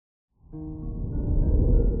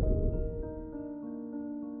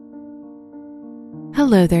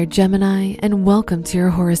Hello there, Gemini, and welcome to your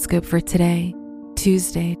horoscope for today,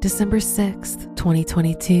 Tuesday, December 6th,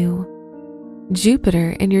 2022.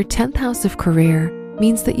 Jupiter in your 10th house of career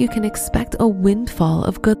means that you can expect a windfall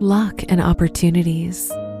of good luck and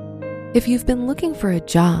opportunities. If you've been looking for a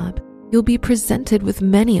job, you'll be presented with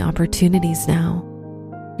many opportunities now.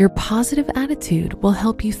 Your positive attitude will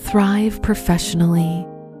help you thrive professionally.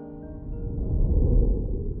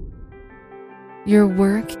 Your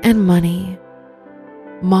work and money.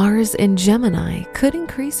 Mars in Gemini could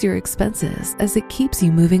increase your expenses as it keeps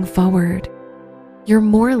you moving forward. You're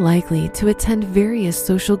more likely to attend various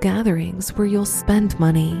social gatherings where you'll spend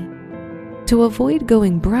money. To avoid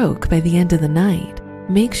going broke by the end of the night,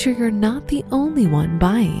 make sure you're not the only one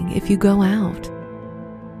buying if you go out.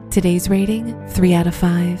 Today's rating, 3 out of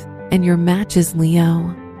 5, and your match is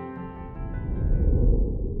Leo.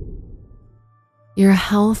 Your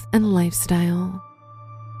health and lifestyle.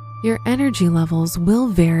 Your energy levels will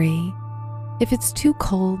vary. If it's too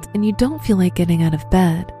cold and you don't feel like getting out of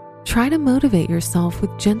bed, try to motivate yourself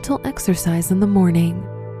with gentle exercise in the morning.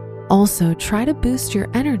 Also, try to boost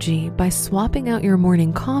your energy by swapping out your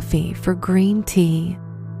morning coffee for green tea.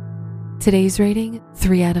 Today's rating,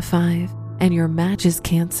 3 out of 5, and your match is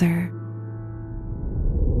Cancer.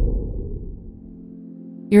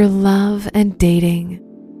 Your love and dating.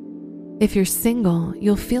 If you're single,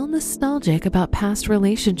 you'll feel nostalgic about past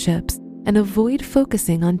relationships and avoid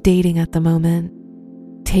focusing on dating at the moment.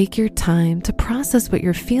 Take your time to process what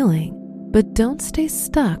you're feeling, but don't stay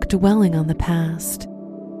stuck dwelling on the past.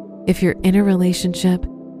 If you're in a relationship,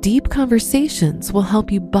 deep conversations will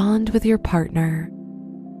help you bond with your partner.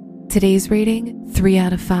 Today's rating, 3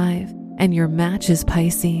 out of 5, and your match is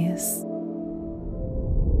Pisces.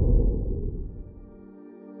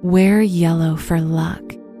 Wear yellow for luck.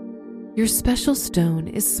 Your special stone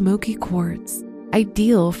is smoky quartz,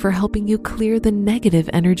 ideal for helping you clear the negative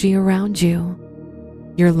energy around you.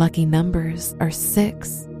 Your lucky numbers are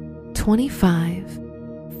 6, 25,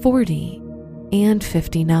 40, and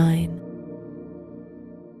 59.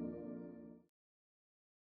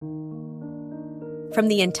 From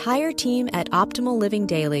the entire team at Optimal Living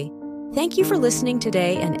Daily, thank you for listening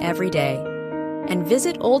today and every day. And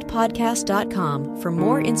visit oldpodcast.com for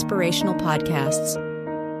more inspirational podcasts.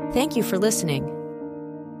 Thank you for listening.